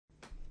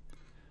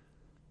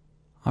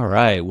All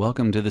right,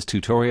 welcome to this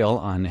tutorial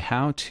on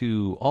how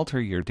to alter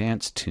your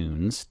dance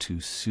tunes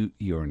to suit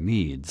your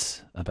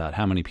needs about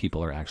how many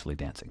people are actually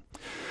dancing.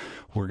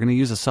 We're going to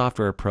use a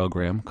software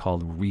program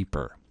called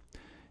Reaper.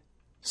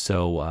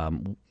 So all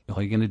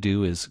you're going to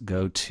do is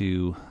go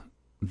to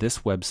this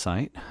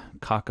website,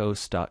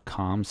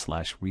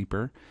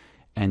 kakos.com/Reaper,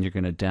 and you're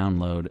going to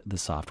download the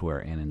software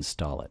and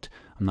install it.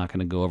 I'm not going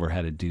to go over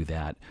how to do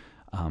that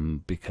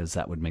because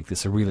that would make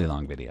this a really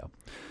long video.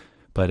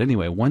 But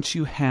anyway, once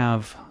you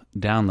have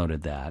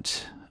downloaded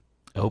that,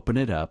 open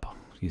it up.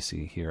 You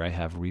see here I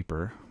have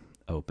Reaper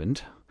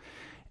opened,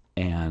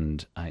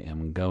 and I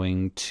am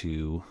going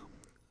to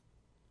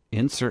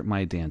insert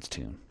my dance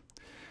tune.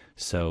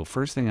 So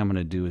first thing I'm going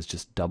to do is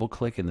just double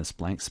click in this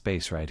blank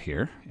space right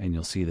here, and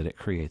you'll see that it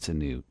creates a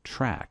new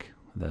track,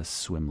 the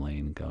swim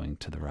lane going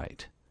to the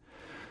right.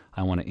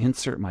 I want to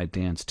insert my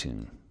dance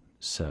tune.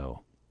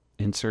 So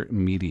insert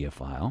media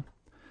file.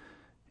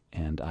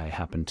 And I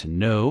happen to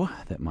know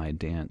that my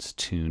dance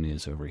tune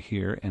is over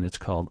here, and it's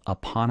called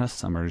Upon a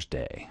Summer's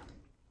Day.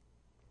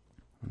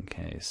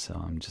 Okay,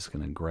 so I'm just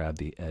going to grab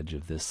the edge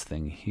of this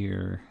thing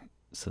here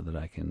so that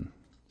I can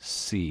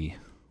see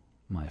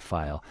my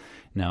file.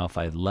 Now, if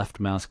I left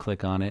mouse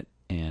click on it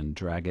and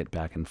drag it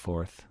back and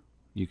forth,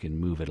 you can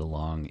move it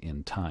along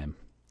in time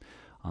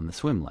on the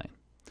swim lane.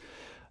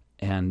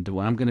 And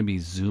when I'm going to be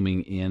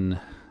zooming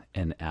in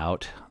and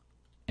out,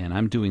 and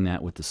I'm doing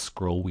that with the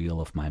scroll wheel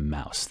of my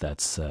mouse.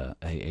 That's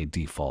a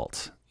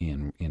default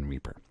in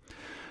Reaper.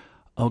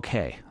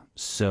 Okay,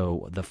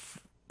 so the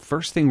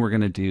first thing we're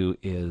going to do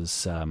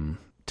is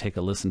take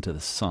a listen to the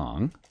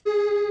song.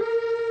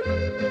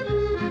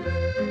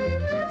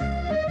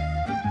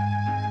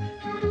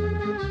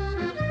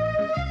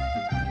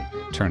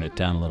 Turn it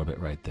down a little bit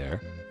right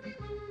there.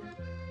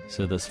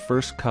 So this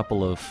first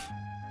couple of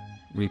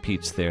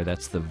repeats there,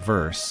 that's the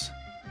verse.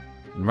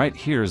 And right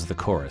here is the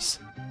chorus.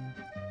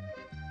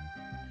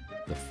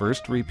 The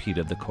first repeat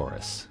of the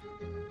chorus.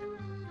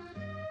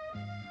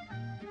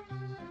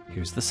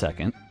 Here's the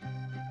second.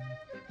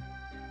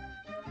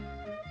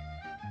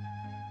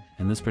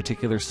 And this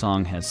particular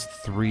song has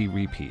 3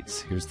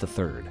 repeats. Here's the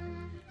third.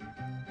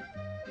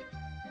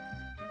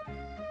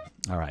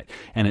 All right,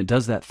 and it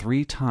does that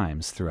 3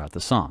 times throughout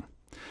the song.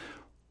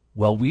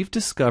 Well, we've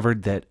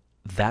discovered that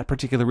that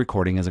particular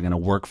recording isn't going to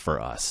work for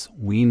us.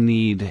 We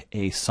need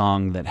a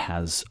song that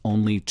has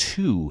only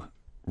 2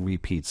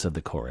 repeats of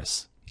the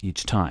chorus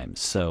each time.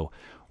 So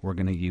we're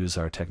going to use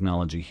our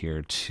technology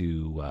here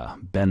to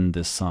bend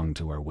this song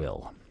to our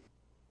will.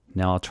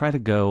 Now I'll try to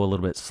go a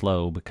little bit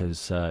slow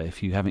because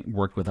if you haven't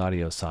worked with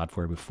audio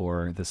software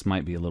before, this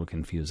might be a little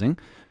confusing,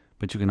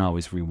 but you can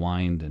always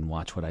rewind and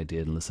watch what I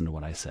did and listen to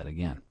what I said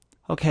again.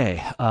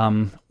 Okay,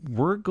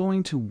 we're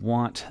going to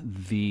want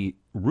the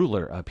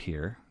ruler up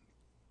here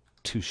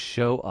to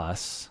show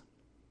us,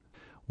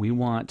 we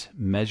want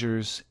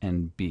measures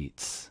and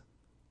beats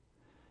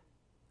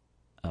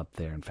up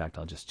there. In fact,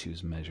 I'll just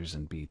choose measures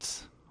and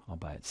beats all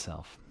by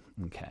itself.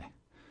 Okay.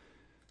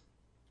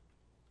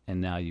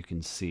 And now you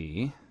can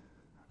see,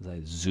 as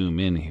I zoom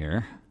in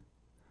here,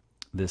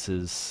 this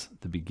is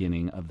the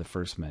beginning of the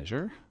first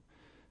measure,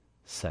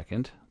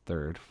 second,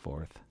 third,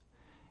 fourth.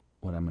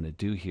 What I'm going to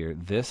do here,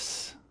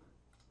 this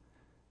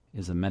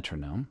is a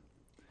metronome,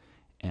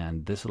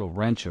 and this little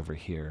wrench over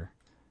here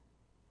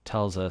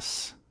tells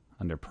us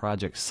under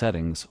project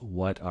settings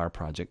what our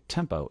project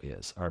tempo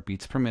is. Our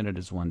beats per minute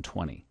is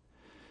 120.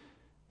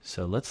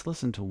 So let's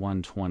listen to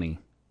 120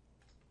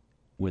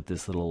 with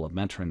this little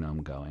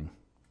metronome going.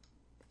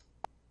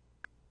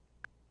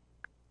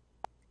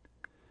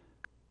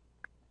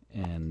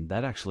 And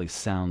that actually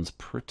sounds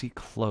pretty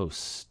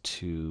close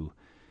to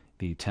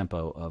the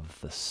tempo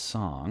of the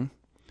song.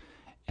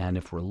 And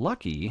if we're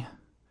lucky,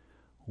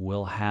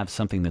 we'll have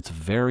something that's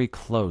very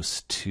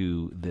close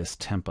to this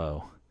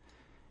tempo.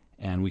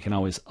 And we can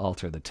always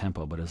alter the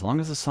tempo, but as long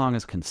as the song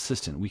is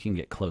consistent, we can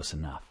get close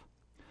enough.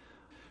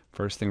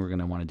 First thing we're going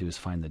to want to do is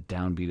find the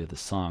downbeat of the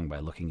song by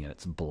looking at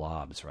its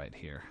blobs right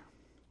here.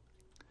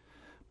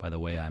 By the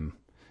way, I'm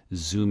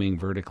zooming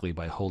vertically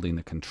by holding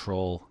the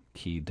control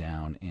key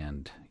down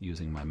and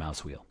using my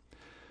mouse wheel.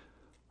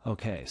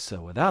 Okay,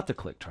 so without the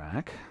click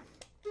track,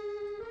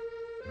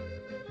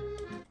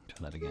 try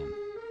that again.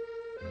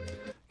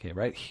 Okay,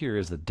 right here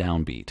is the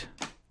downbeat.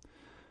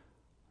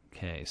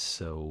 Okay,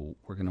 so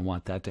we're going to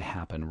want that to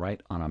happen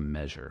right on a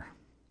measure.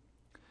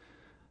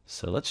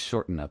 So let's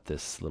shorten up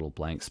this little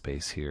blank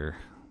space here.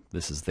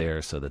 This is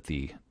there so that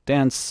the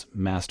dance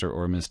master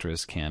or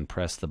mistress can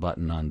press the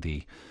button on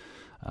the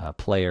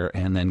player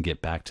and then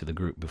get back to the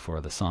group before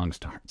the song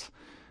starts.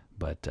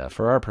 But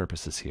for our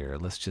purposes here,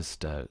 let's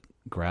just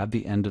grab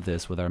the end of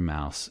this with our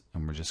mouse,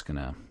 and we're just going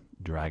to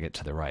drag it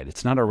to the right.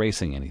 It's not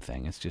erasing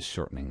anything, it's just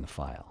shortening the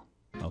file.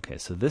 Okay,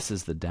 so this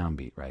is the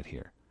downbeat right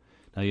here.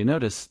 Now you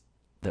notice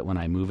that when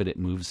I move it, it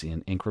moves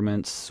in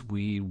increments.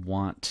 We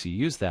want to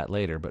use that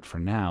later, but for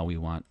now we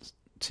want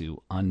to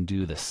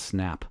undo the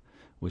snap,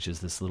 which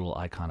is this little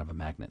icon of a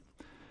magnet.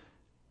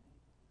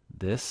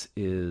 This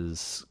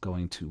is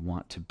going to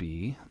want to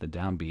be the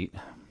downbeat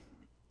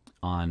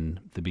on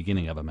the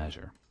beginning of a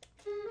measure.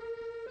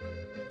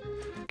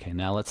 Okay,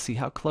 now let's see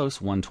how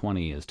close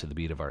 120 is to the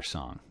beat of our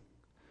song.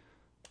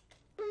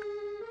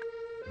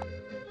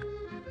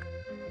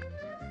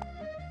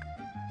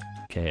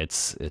 Okay,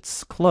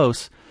 it's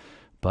close,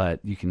 but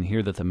you can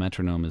hear that the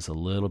metronome is a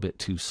little bit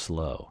too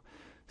slow.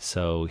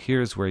 So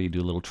here's where you do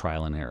a little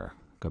trial and error.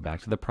 Go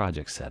back to the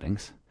project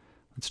settings.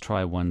 Let's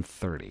try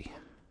 130.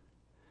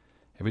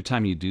 Every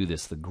time you do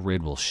this, the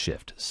grid will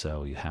shift.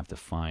 So you have to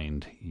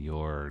find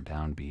your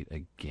downbeat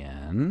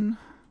again.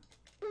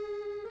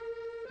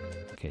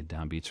 Okay,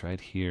 downbeat's right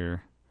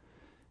here.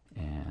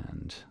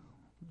 And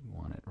we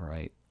want it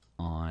right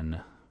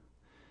on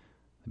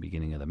the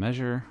beginning of the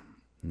measure.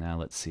 Now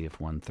let's see if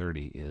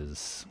 130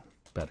 is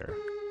better.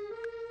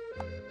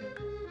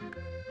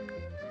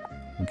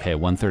 Okay,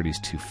 130 is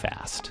too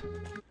fast.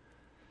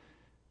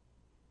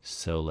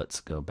 So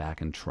let's go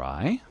back and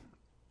try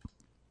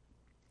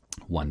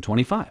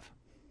 125.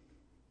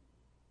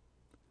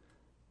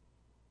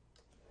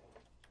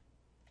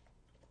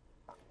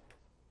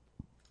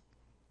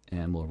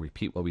 And we'll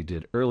repeat what we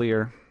did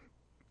earlier.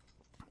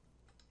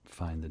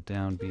 Find the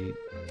downbeat.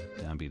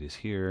 Downbeat is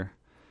here.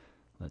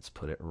 Let's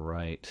put it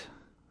right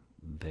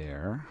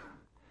there.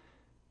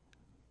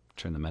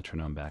 Turn the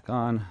metronome back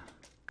on.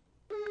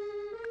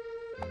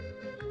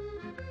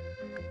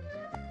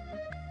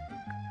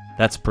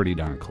 That's pretty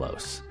darn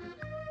close.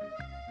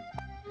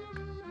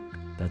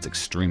 That's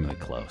extremely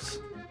close.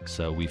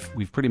 So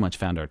we've pretty much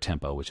found our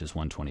tempo, which is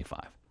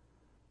 125.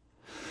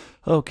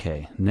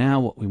 Okay, now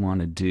what we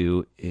want to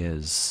do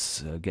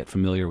is get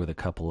familiar with a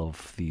couple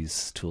of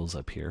these tools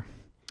up here.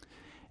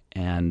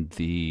 And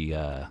the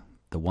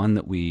one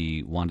that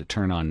we want to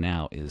turn on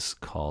now is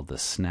called the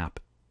Snap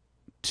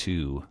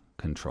 2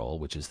 control,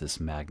 which is this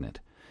magnet.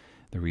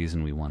 The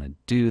reason we want to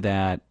do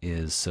that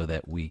is so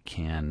that we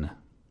can,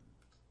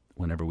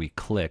 whenever we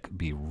click,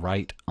 be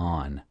right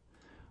on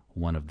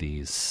one of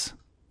these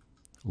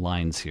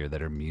lines here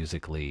that are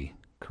musically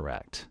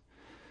correct.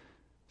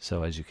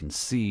 So as you can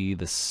see,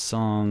 the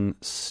song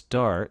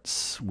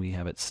starts, we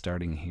have it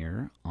starting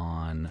here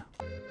on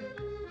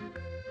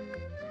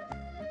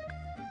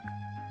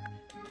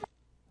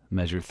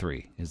measure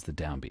 3 is the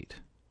downbeat.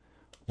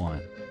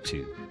 1,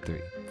 2, 3,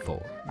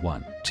 4.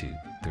 1, 2,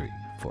 3,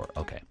 4.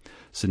 Okay.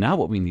 So now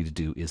what we need to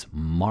do is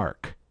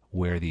mark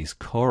where these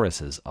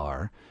choruses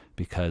are,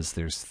 because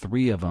there's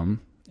 3 of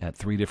them at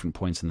 3 different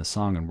points in the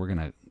song, and we're going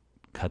to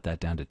cut that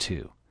down to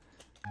 2.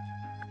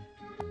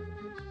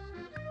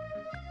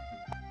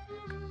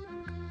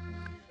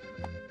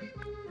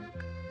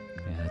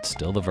 And it's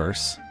still the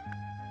verse.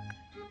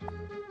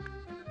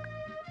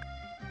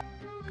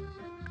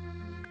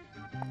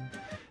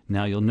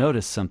 Now you'll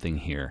notice something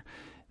here.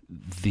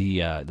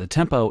 The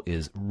tempo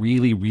is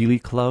really, really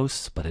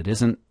close, but it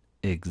isn't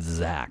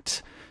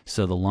exact.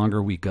 So the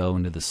longer we go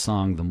into the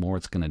song, the more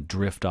it's going to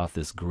drift off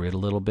this grid a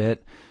little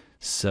bit.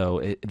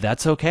 So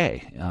that's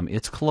okay.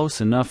 It's close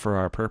enough for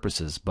our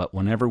purposes, but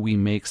whenever we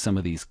make some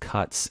of these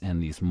cuts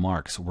and these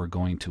marks, we're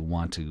going to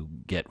want to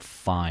get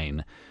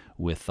fine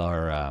with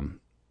our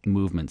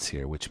movements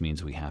here, which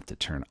means we have to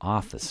turn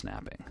off the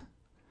snapping.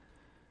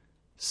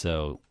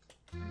 So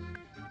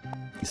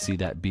you see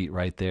that beat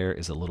right there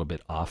is a little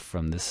bit off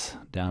from this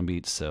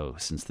downbeat. So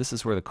since this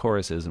is where the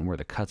chorus is and where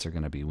the cuts are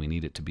going to be, we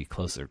need it to be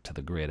closer to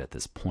the grid at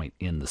this point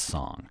in the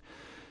song.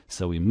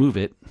 So we move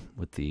it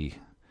with the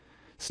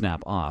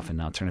snap off, and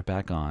now turn it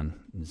back on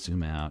and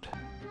zoom out.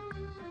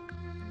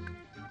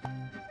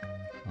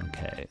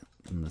 Okay,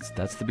 and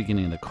that's the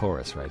beginning of the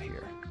chorus right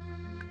here.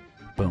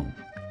 Boom.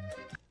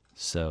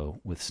 So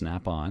with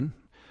snap on,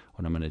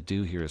 what I'm going to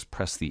do here is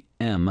press the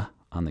M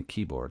on the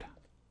keyboard,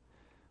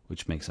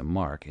 which makes a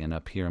mark, and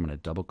up here I'm going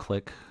to double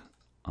click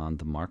on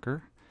the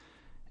marker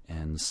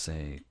and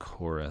say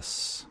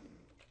chorus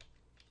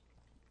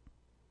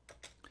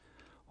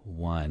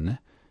 1,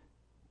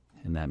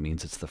 and that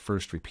means it's the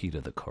first repeat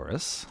of the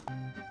chorus.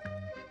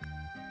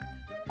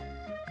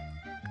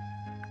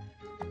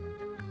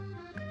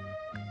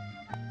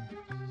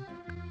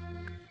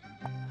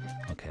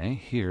 Okay,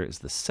 here is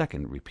the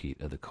second repeat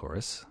of the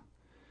chorus.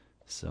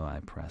 So I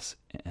press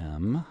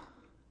M,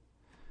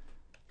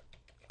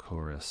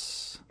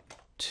 chorus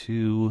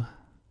 2,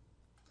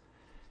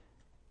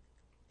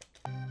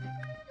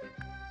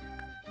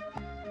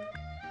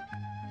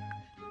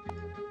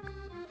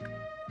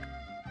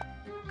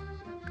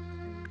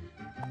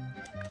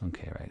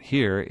 okay, right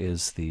here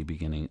is the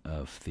beginning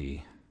of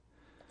the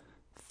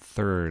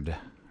third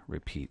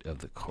repeat of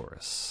the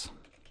chorus.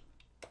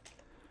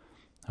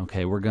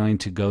 Okay, we're going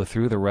to go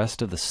through the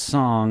rest of the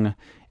song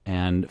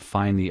and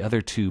find the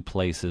other 2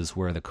 places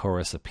where the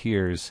chorus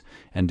appears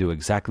and do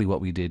exactly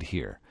what we did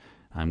here.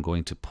 I'm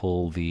going to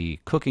pull the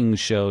cooking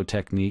show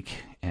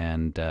technique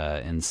and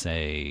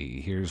say,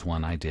 here's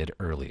one I did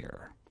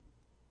earlier.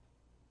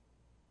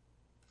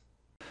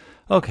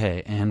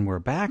 Okay, and we're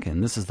back,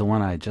 and this is the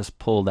one I just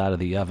pulled out of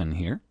the oven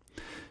here.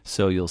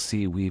 So you'll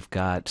see we've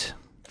got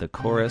the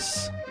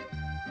chorus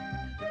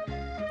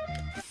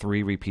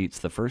 3 repeats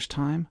the first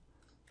time,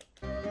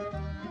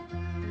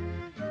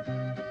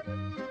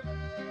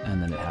 and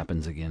and then it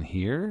happens again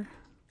here,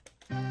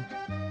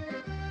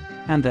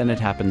 and then it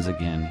happens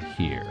again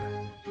here.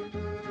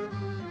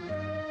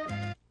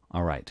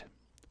 All right,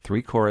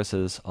 3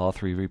 choruses, all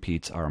 3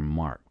 repeats are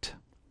marked.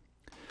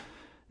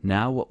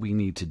 Now what we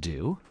need to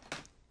do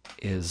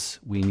is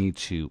we need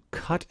to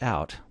cut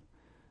out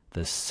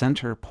the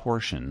center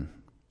portion.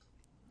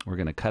 We're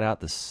going to cut out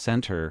the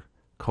center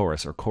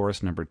chorus, or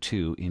chorus number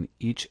 2, in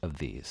each of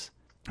these.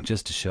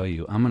 Just to show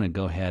you, I'm going to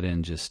go ahead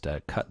and just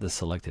cut the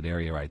selected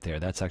area right there.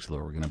 That's actually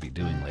what we're going to be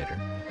doing later.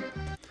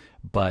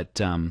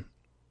 But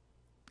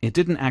it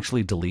didn't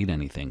actually delete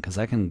anything, because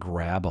I can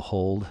grab a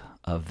hold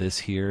of this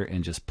here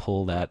and just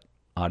pull that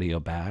audio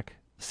back.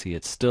 See,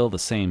 it's still the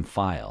same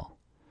file.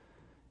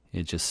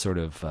 It just sort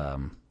of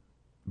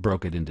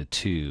broke it into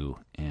 2,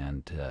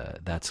 and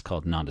that's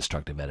called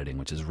non-destructive editing,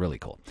 which is really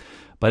cool.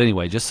 But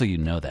anyway, just so you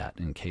know that,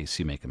 in case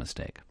you make a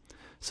mistake.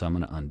 So I'm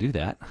going to undo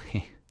that.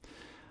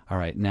 All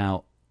right,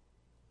 now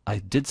I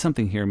did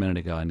something here a minute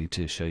ago I need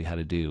to show you how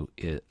to do.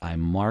 I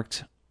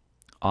marked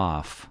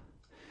off,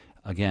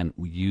 again,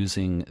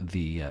 using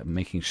the,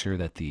 making sure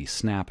that the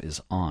snap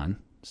is on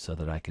so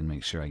that I can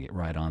make sure I get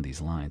right on these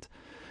lines.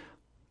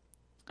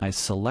 I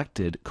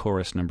selected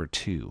chorus number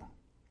 2.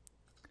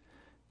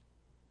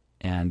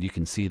 And you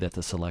can see that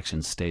the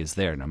selection stays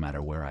there no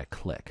matter where I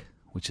click,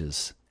 which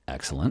is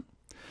excellent.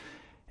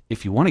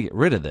 If you want to get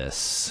rid of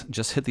this,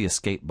 just hit the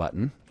escape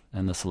button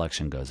and the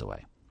selection goes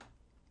away.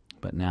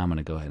 But now I'm going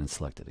to go ahead and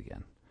select it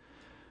again.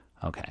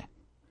 Okay.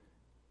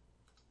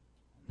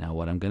 Now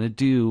what I'm going to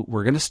do,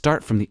 we're going to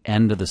start from the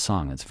end of the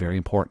song. That's very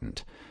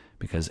important,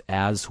 because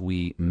as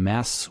we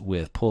mess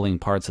with pulling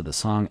parts of the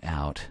song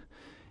out,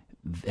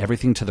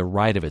 everything to the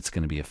right of it's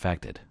going to be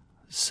affected.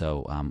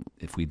 So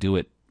if we do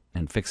it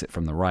and fix it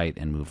from the right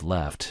and move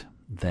left,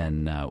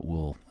 then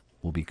we'll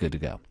be good to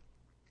go.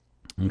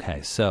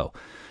 Okay, so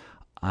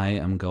I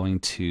am going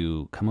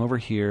to come over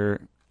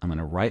here. I'm going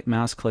to right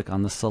mouse click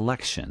on the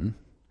selection,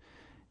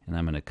 and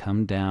I'm going to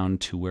come down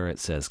to where it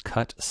says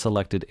Cut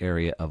Selected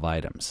Area of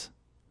Items.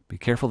 Be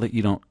careful that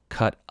you don't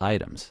cut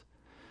items,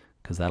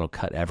 because that'll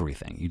cut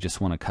everything. You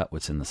just want to cut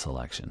what's in the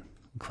selection.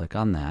 Click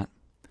on that.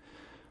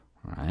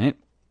 All right,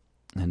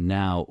 and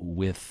now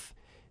with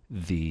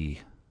the,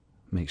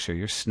 make sure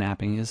your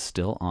snapping is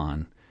still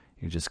on.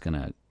 You're just going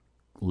to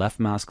left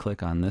mouse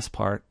click on this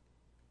part.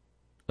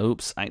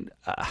 Oops, I'm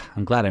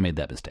glad I made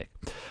that mistake.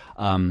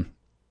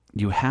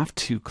 You have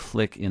to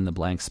click in the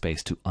blank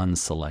space to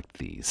unselect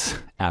these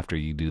after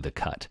you do the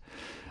cut.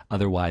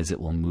 Otherwise, it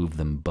will move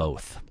them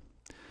both.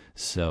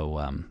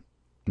 So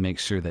make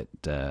sure that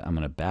I'm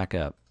going to back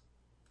up,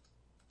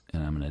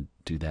 and I'm going to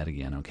do that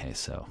again. Okay,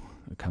 so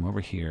come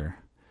over here,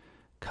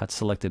 cut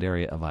selected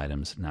area of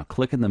items. Now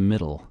click in the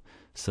middle,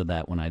 so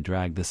that when I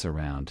drag this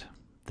around,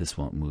 this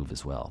won't move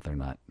as well. They're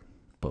not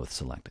both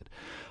selected.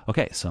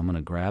 Okay, so I'm going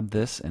to grab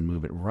this and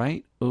move it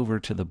right over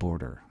to the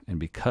border. And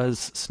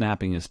because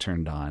snapping is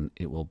turned on,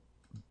 it will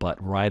butt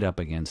right up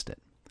against it.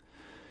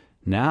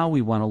 Now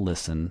we want to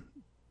listen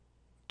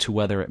to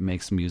whether it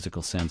makes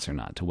musical sense or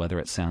not, to whether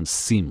it sounds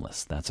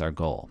seamless. That's our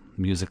goal.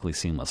 Musically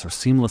seamless, or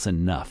seamless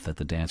enough that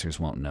the dancers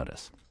won't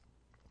notice.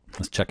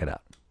 Let's check it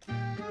out.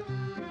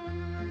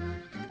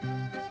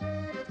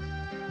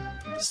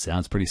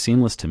 Sounds pretty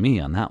seamless to me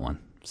on that one.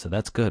 So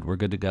that's good. We're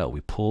good to go.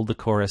 We pulled the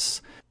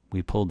chorus.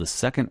 We pulled the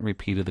second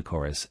repeat of the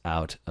chorus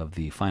out of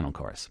the final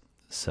chorus.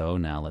 So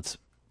now let's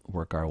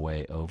work our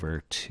way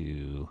over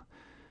to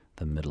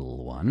the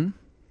middle one.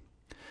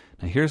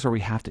 Now here's where we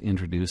have to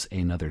introduce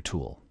another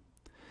tool,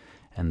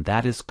 and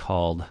that is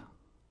called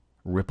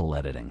ripple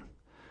editing.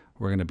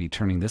 We're going to be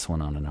turning this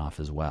one on and off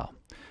as well.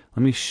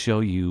 Let me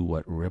show you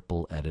what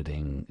ripple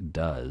editing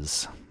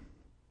does,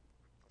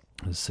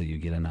 so you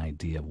get an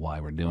idea of why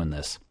we're doing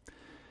this.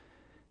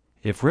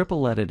 If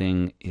ripple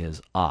editing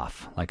is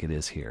off, like it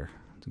is here,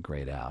 it's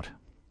grayed out.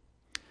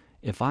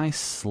 If I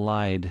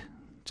slide,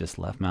 just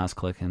left mouse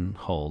click and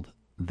hold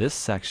this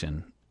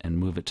section and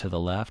move it to the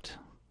left,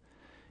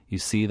 you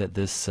see that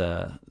this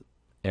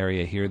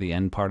area here, the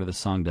end part of the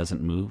song,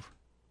 doesn't move.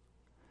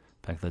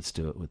 In fact, let's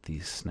do it with the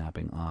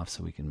snapping off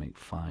so we can make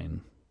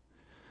fine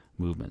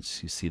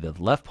movements. You see the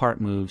left part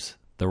moves,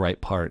 the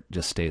right part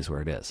just stays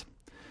where it is.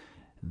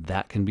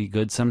 That can be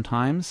good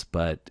sometimes,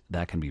 but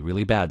that can be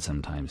really bad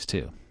sometimes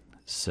too.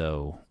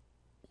 So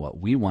what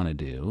we want to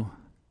do,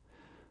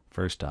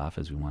 first off,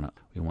 is we want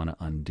to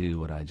undo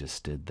what I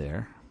just did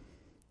there.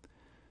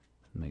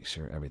 Make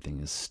sure everything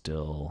is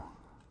still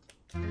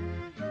okay,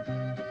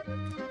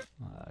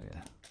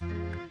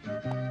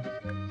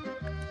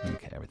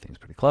 everything's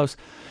pretty close.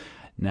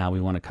 Now we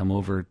want to come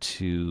over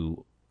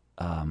to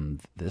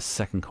this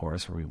second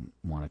chorus where we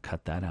want to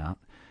cut that out,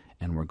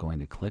 and we're going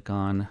to click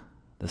on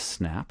the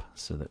snap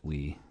so that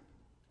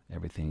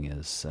everything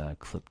is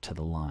clipped to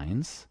the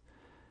lines.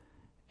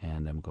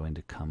 And I'm going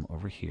to come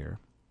over here,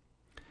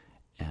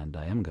 and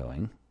I am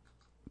going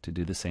to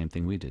do the same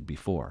thing we did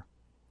before.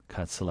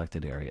 Cut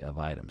selected area of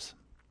items.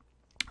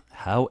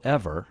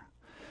 However,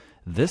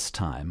 this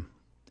time,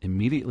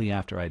 immediately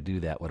after I do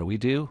that, what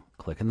do?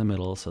 Click in the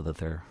middle so that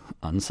they're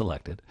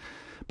unselected.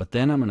 But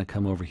then I'm going to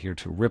come over here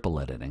to ripple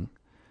editing.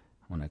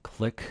 I'm going to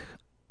click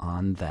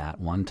on that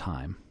one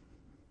time,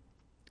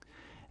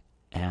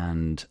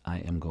 and I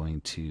am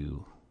going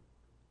to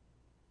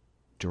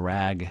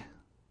drag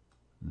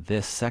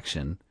this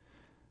section,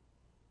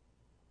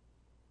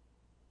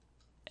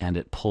 and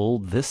it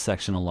pulled this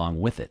section along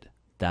with it.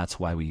 That's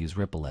why we use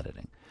ripple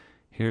editing.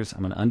 I'm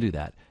going to undo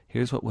that.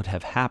 Here's what would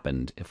have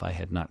happened if I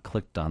had not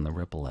clicked on the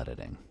ripple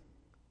editing.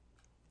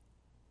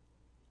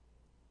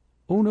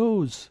 Oh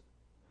noes!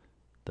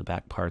 The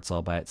back part's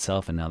all by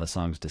itself, and now the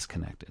song's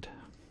disconnected.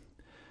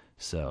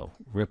 So,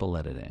 ripple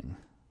editing.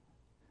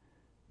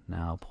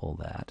 Now pull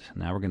that.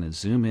 Now we're going to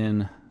zoom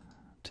in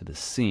to the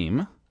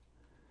seam.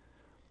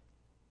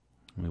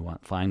 We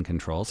want fine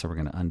control, so we're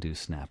going to undo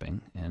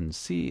snapping and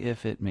see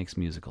if it makes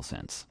musical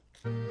sense.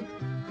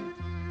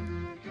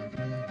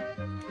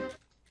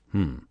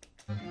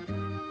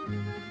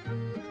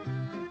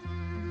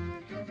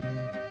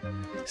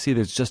 See,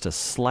 there's just a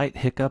slight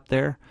hiccup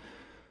there.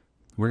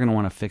 We're going to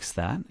want to fix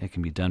that. It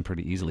can be done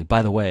pretty easily.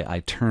 By the way, I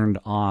turned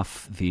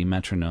off the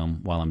metronome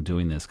while I'm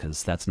doing this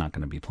because that's not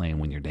going to be playing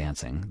when you're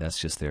dancing. That's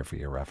just there for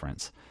your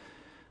reference.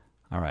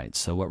 All right,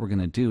 so what we're going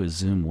to do is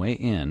zoom way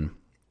in,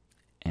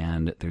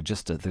 and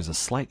there's a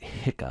slight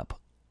hiccup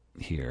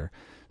here.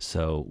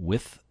 So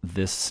with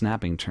this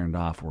snapping turned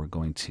off, we're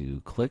going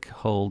to click,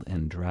 hold,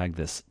 and drag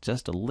this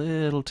just a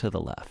little to the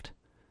left.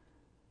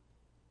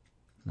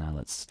 Now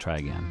let's try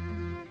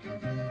again.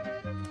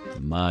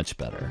 Much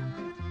better.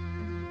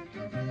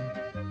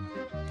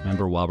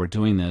 Remember, while we're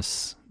doing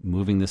this,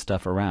 moving this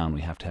stuff around,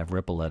 we have to have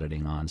ripple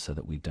editing on so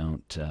that we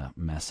don't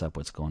mess up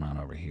what's going on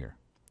over here.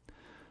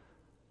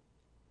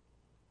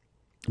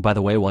 By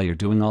the way, while you're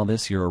doing all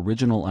this, your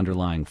original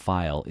underlying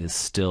file is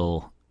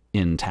still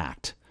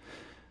intact.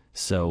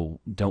 So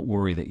don't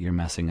worry that you're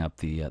messing up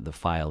the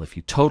file. If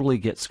you totally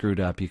get screwed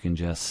up, you can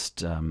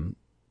just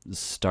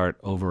start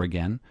over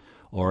again,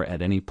 or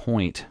at any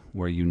point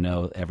where you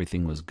know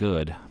everything was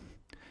good,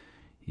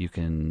 you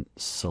can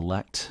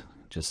select,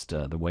 just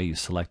the way you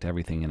select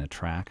everything in a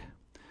track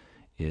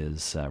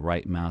is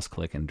right mouse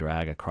click and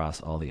drag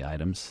across all the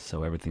items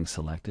so everything's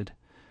selected.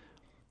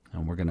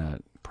 And we're going to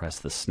press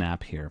the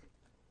snap here.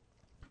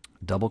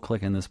 Double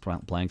click in this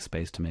blank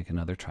space to make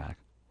another track.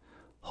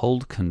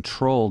 Hold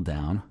Control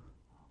down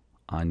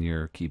on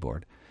your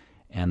keyboard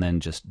and then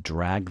just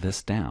drag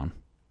this down,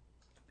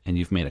 and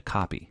you've made a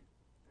copy.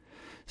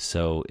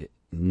 So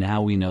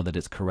now we know that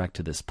it's correct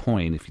to this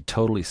point. If you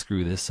totally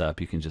screw this up,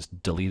 you can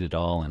just delete it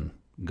all and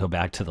go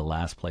back to the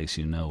last place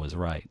you know was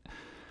right.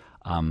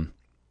 And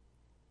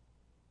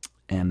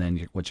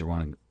then what you're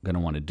going to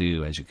want to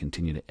do as you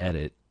continue to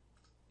edit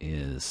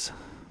is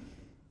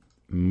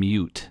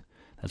mute.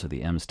 That's what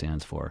the M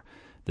stands for.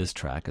 This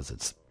track, as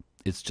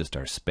it's just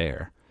our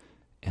spare.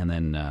 And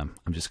then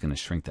I'm just going to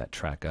shrink that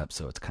track up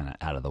so it's kind of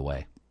out of the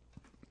way.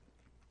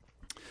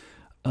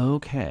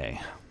 Okay.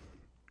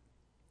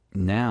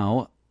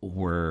 Now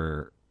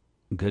we're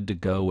good to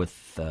go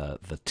with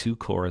the two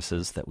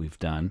choruses that we've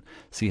done.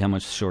 See how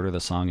much shorter the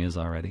song is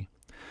already?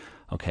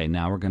 Okay,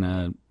 now we're going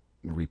to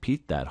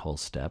repeat that whole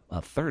step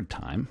a third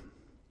time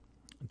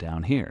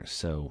down here.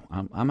 So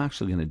I'm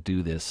actually going to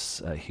do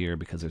this here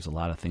because there's a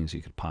lot of things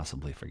you could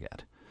possibly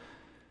forget.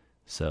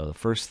 So the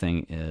first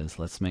thing is,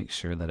 let's make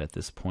sure that at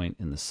this point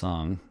in the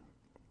song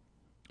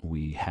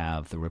we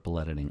have the ripple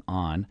editing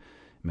on.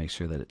 Make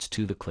sure that it's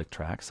to the click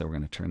track. So we're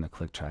going to turn the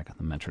click track and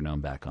the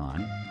metronome back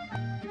on.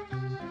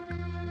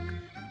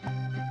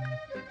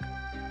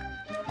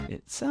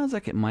 It sounds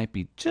like it might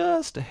be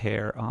just a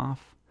hair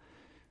off.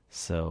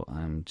 So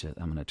I'm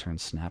going to turn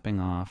snapping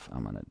off.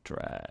 I'm going to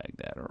drag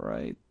that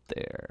right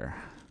there.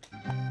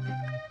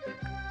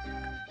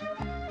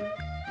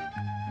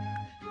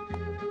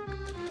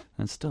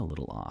 And it's still a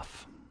little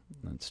off.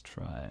 Let's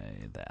try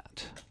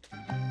that.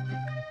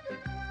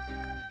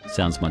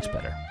 Sounds much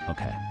better.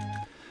 Okay.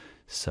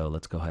 So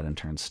let's go ahead and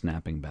turn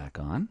snapping back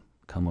on.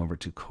 Come over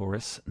to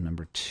chorus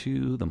number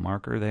 2, the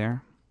marker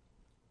there.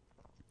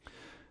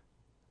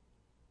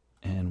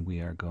 And we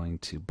are going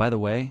to, by the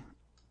way,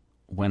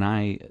 when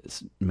I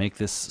make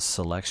this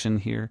selection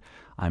here,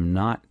 I'm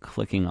not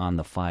clicking on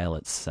the file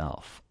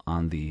itself,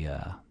 on the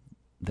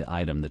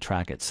item, the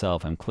track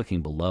itself. I'm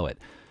clicking below it.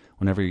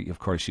 Whenever, of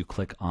course, you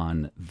click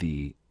on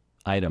the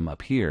item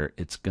up here,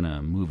 it's going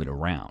to move it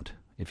around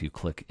if you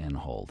click and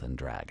hold and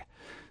drag.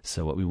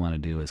 So what we want to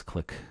do is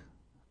click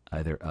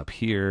either up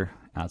here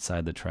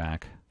outside the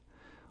track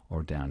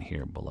or down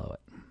here below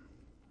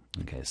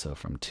it. Okay, so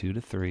from 2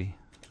 to 3.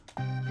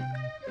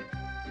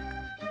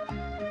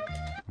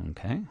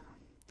 Okay.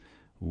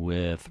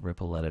 With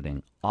ripple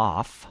editing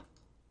off.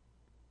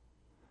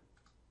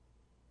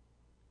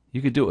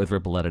 You could do it with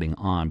ripple editing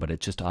on, but it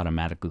just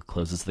automatically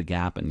closes the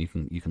gap and you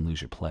can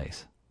lose your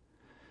place.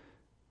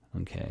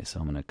 Okay, so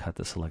I'm going to cut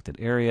the selected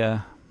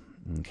area.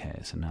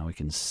 Okay, so now we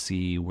can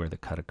see where the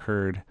cut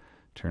occurred.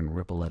 Turn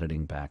ripple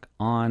editing back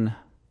on.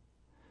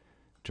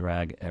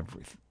 Drag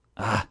everything.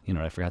 You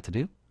know what I forgot to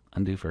do?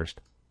 Undo first.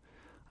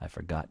 I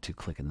forgot to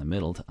click in the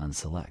middle to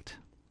unselect.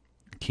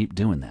 Keep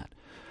doing that.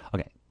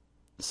 Okay,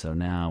 So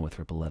now with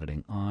ripple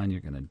editing on, you're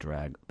going to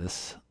drag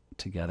this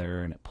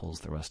together and it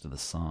pulls the rest of the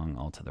song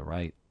all to the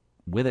right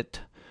with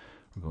it.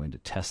 We're going to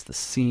test the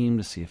seam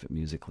to see if it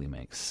musically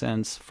makes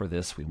sense. For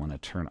this, we want to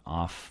turn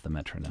off the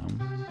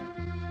metronome.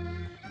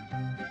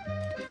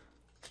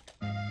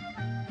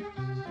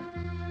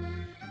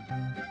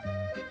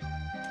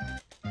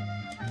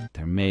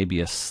 There may be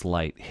a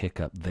slight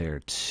hiccup there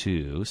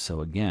too.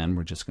 So again,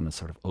 we're just going to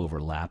sort of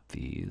overlap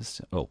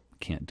these. Oh,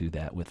 can't do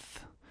that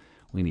with,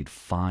 we need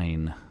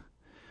fine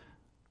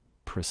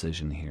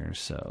precision here.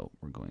 So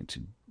we're going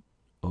to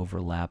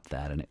overlap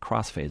that and it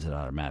crossfades it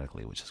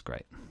automatically, which is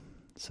great.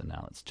 So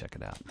now let's check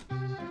it out.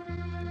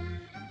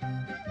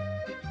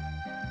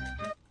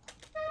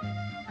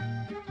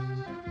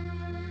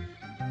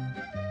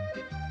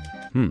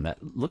 That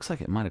looks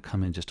like it might have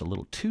come in just a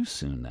little too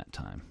soon that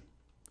time.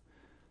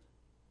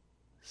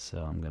 So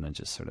I'm going to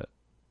just sort of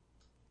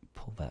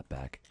pull that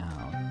back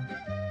out.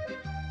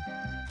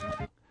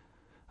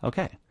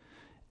 Okay.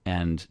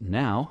 And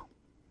now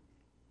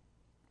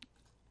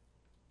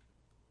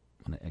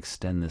I'm going to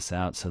extend this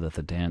out so that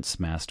the dance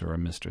master or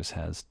mistress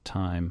has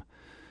time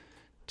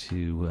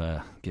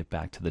to get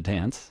back to the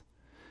dance.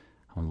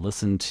 I'll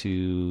listen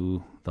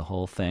to the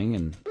whole thing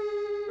and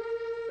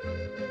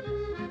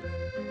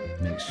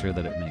make sure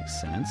that it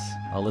makes sense.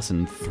 I'll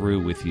listen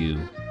through with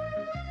you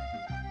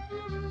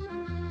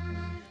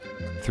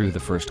through the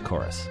first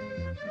chorus.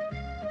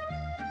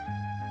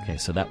 Okay,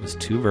 so that was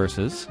 2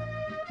 verses.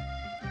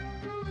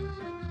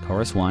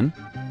 Chorus 1.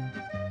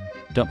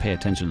 Don't pay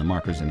attention to the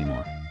markers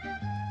anymore.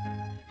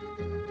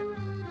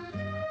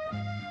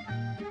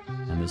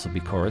 And this will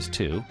be chorus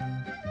 2.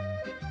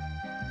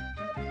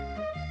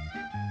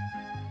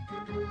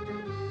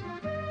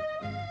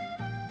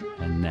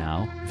 And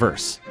now,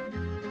 verse.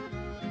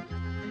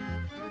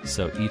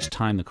 So each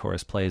time the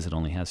chorus plays, it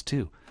only has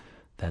 2.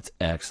 That's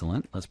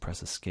excellent. Let's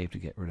press escape to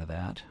get rid of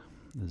that.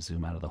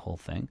 Zoom out of the whole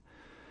thing.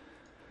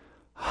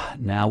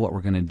 Now what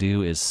we're going to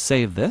do is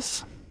save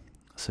this.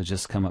 So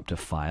just come up to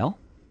File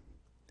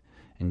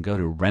and go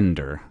to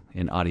Render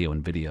in audio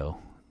and video.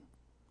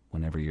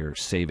 Whenever you're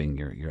saving,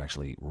 you're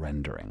actually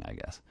rendering, I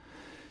guess.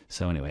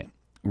 So anyway,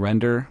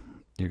 Render,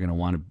 you're going to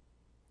want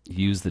to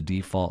use the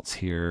defaults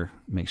here.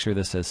 Make sure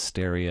this says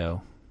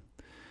stereo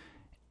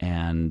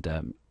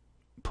and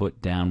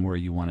put down where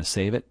you want to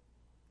save it.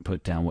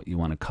 Put down what you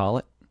want to call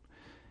it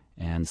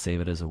and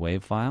save it as a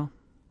WAV file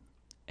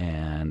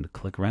and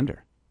click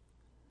Render.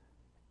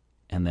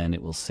 And then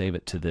it will save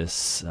it to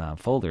this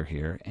folder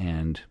here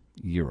and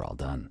you're all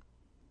done.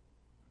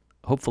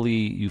 Hopefully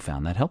you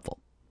found that helpful.